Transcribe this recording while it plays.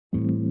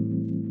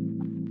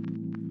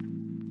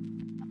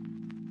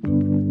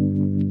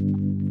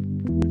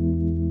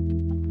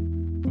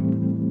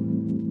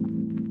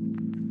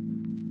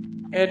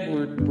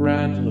Edward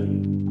Bradley.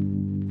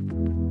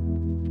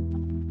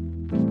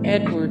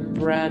 Edward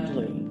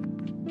Bradley.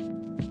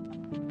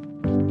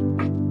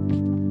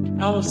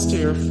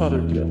 Alastair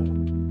Fothergill.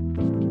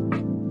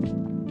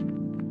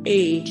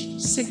 Age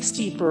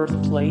 60,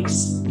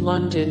 birthplace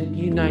London,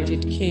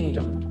 United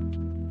Kingdom.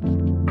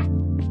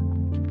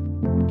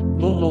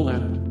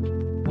 Momolam.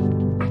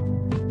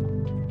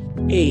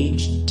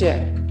 Age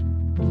Dec.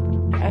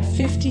 At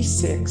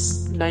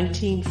 56,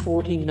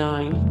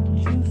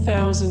 1949,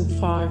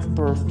 2005,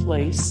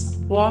 birthplace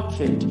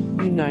Watford,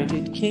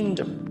 United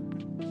Kingdom.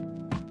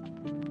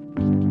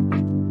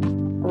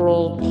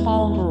 Earl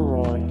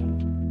Pomeroy.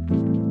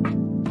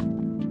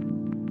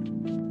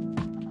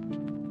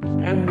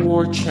 And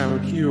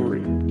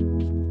Chowdhury.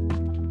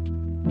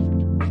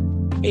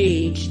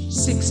 Age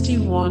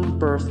 61,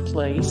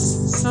 birthplace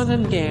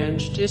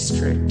Sunamganj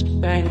District,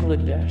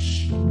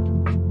 Bangladesh.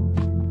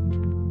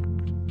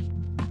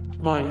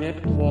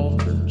 Minette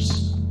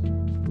Walters.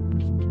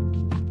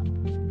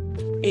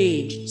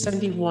 Age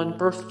 71,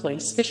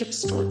 birthplace Bishop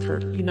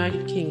Stortford,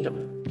 United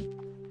Kingdom.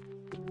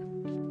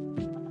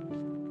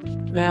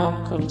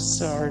 Malcolm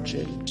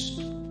Sargent.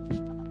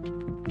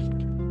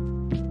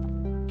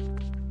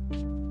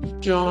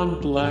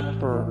 John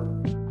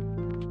Blackburn.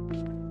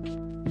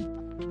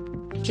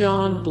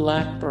 John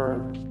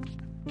Blackburn.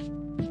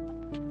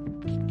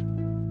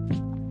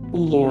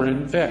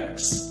 Lauren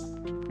Vex.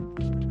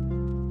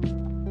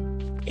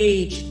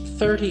 Age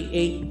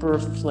 38,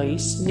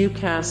 birthplace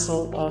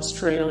Newcastle,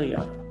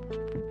 Australia.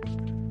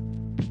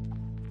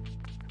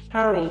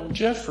 Harold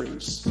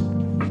Jeffreys.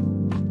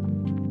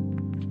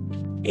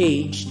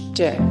 Age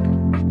Dec.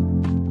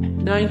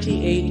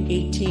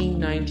 98,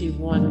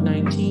 1891,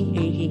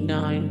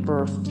 1989,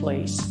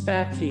 birthplace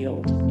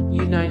Fatfield,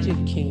 United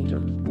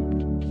Kingdom.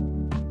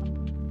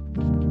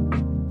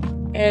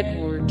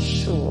 Edward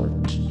Short.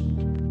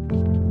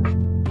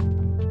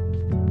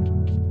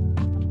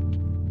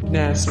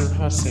 Nasser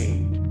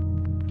Hussain.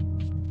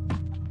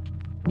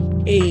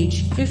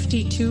 Age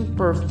 52,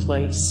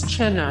 birthplace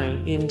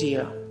Chennai,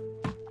 India.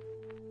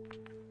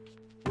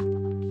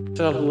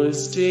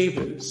 Douglas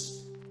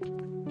Davis.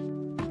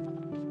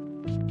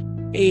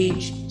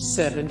 Age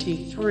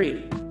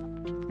 73.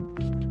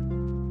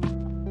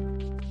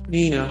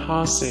 Nina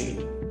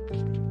Hossain.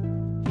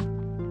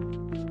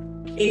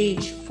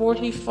 Age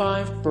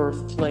 45,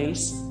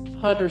 birthplace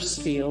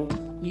Huddersfield,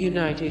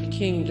 United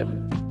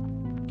Kingdom.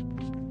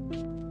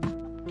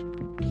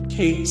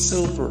 Kate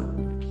Silver.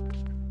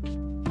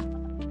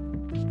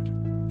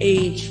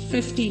 Age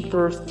 50,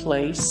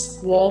 birthplace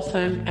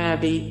Waltham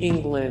Abbey,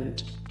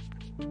 England.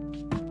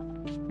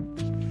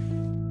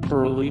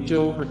 Burley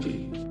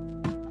Doherty.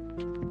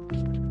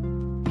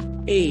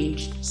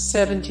 Age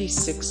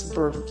 76,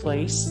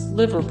 birthplace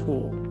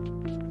Liverpool,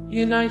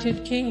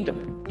 United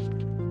Kingdom.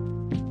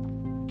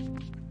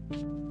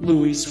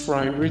 Louise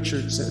Fry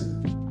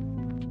Richardson.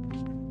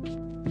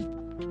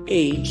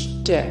 Age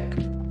Dec.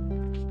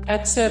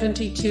 At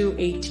 72,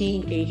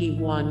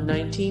 1881,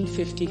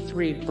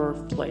 1953,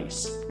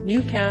 birthplace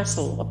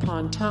Newcastle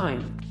upon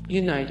Tyne,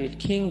 United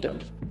Kingdom.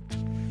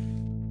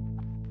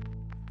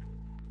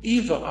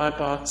 Eva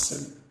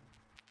Ibbotson.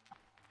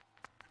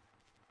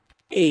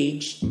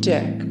 Age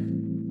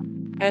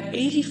Dec. At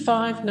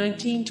 85,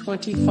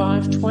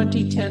 1925,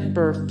 2010,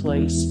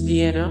 birthplace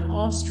Vienna,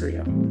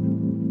 Austria.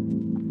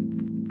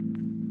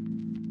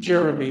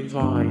 Jeremy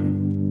Vine.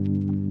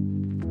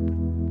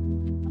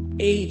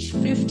 Age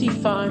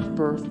 55,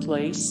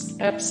 birthplace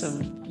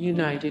Epsom,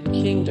 United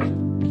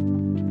Kingdom.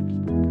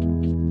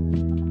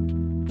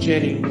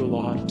 Jenny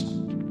Willott.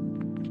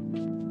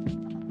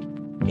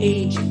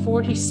 Age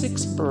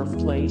 46,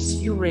 birthplace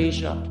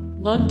Eurasia,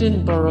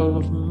 London Borough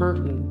of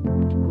Merton,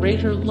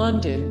 Greater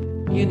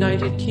London,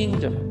 United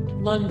Kingdom,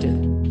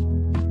 London.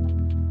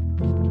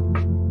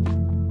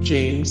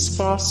 James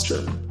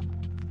Foster.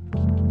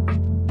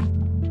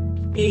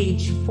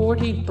 Age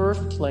 40,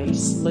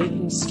 birthplace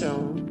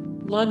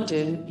Leytonstone,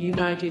 London,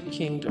 United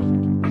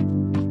Kingdom.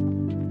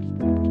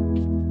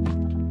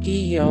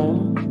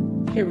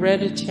 Guillaume,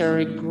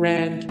 hereditary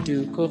Grand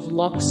Duke of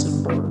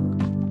Luxembourg.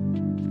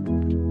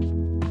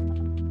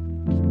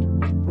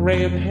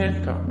 Graham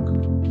Hancock.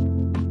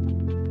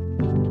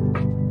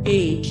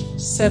 Age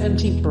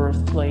 70,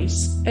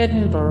 birthplace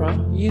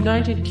Edinburgh,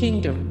 United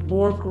Kingdom.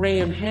 More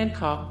Graham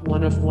Hancock,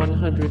 one of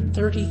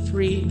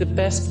 133 The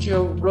Best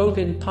Joe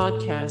Rogan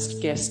Podcast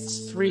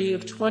Guests, 3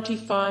 of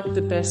 25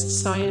 The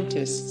Best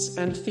Scientists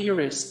and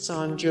Theorists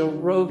on Joe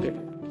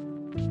Rogan.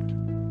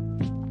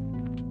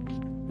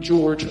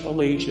 George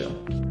Alagia.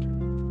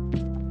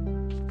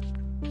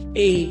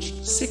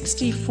 Age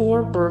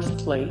 64,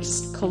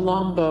 birthplace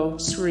Colombo,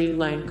 Sri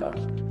Lanka.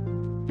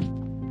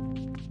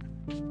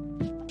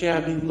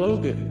 Gabby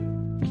Logan.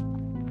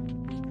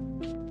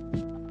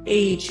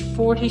 Age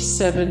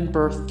 47,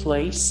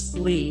 birthplace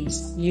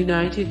Leeds,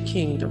 United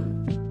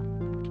Kingdom.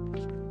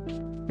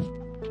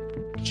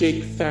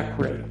 Jake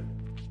Thackeray.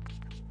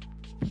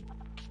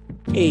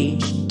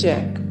 Age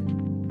Dec.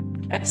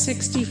 At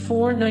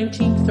 64,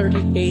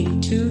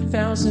 1938,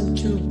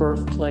 2002,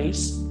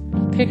 birthplace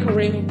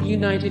Pickering,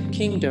 United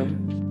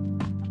Kingdom.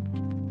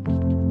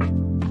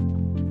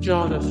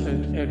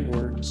 Jonathan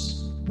Edwards.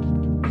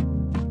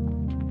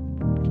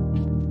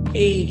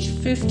 Age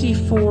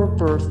 54,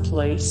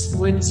 birthplace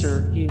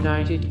Windsor,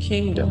 United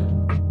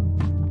Kingdom.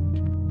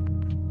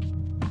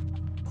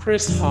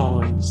 Chris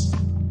Hollins.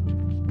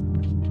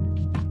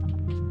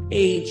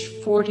 Age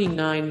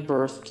 49,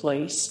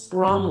 birthplace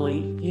Bromley,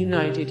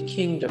 United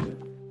Kingdom.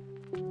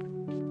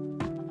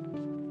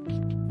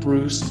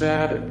 Bruce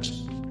Babbitt.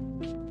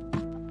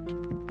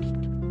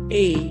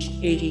 Age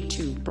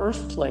 82,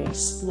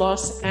 birthplace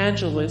Los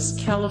Angeles,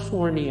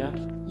 California,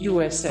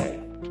 USA.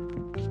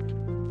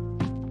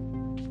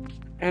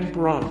 Anne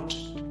Brunt.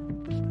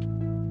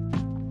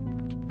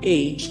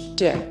 Age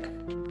Dec.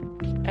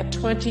 At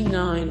 29,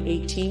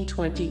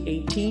 1820,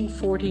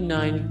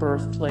 1849,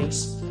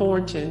 birthplace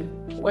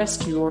Thornton,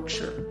 West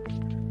Yorkshire,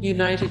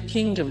 United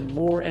Kingdom.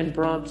 Moore and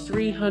Broad,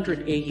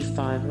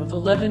 385 of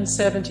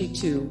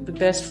 1172, the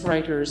best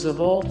writers of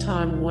all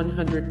time.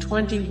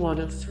 121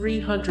 of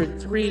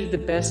 303, the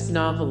best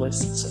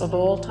novelists of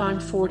all time.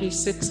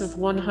 46 of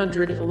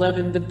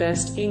 111, the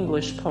best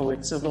English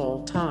poets of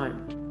all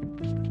time.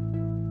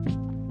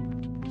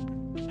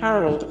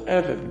 Harold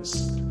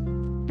Evans.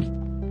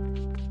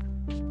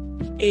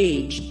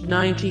 Age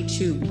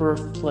 92,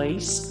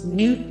 birthplace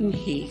Newton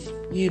Heath,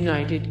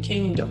 United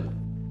Kingdom.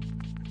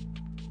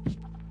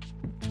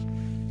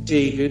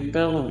 David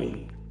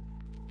Bellamy.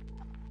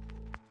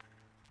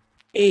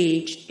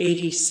 Age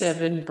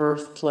 87,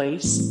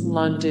 birthplace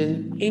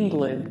London,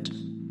 England.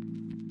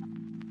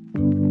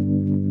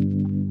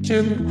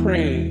 Tim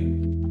Crane.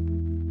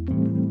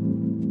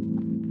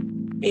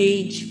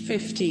 Age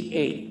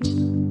 58.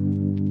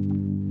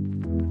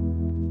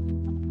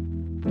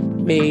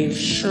 Maeve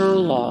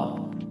Sherlock.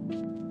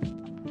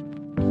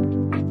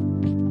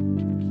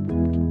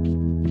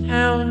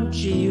 Hound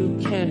G.U.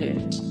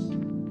 Kennett.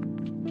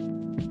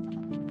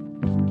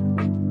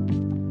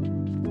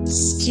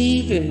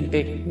 Stephen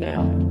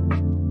Bicknell.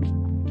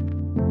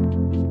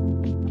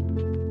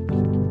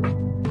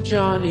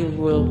 Johnny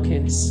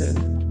Wilkinson.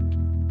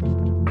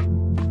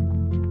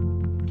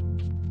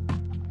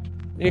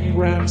 Nick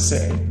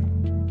Ramsay.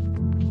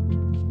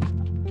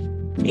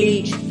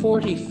 Age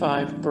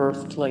 45,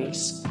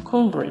 birthplace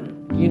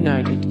Cumbrian,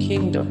 United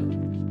Kingdom.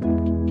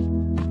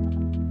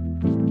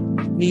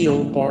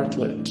 Neil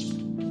Bartlett.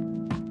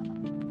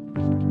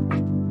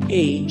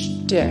 Age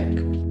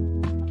Dec.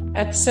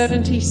 At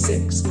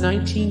 76,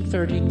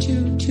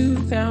 1932,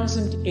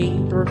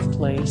 2008,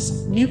 birthplace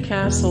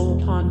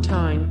Newcastle upon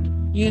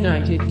Tyne,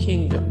 United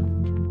Kingdom.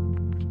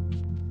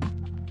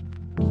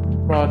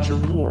 Roger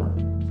Moore.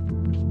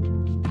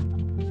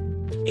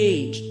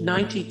 Age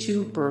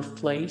 92,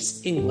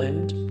 birthplace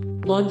England,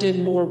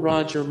 London. Moore,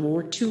 Roger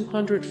Moore,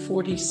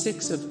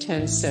 246 of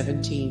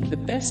 1017, the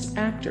best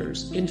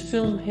actors in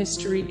film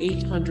history.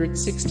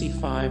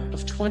 865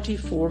 of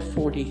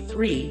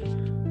 2443,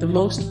 the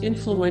most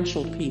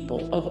influential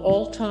people of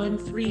all time.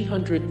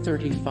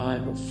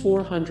 335 of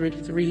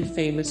 403,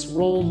 famous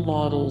role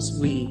models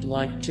we'd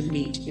like to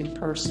meet in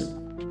person.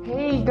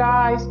 Hey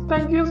guys,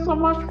 thank you so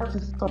much for the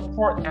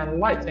support and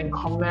likes and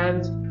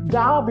comments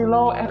down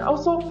below, and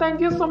also thank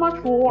you so much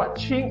for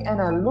watching,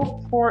 and I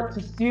look forward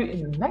to see you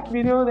in the next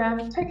video.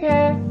 Then take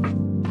care,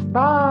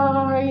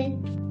 bye.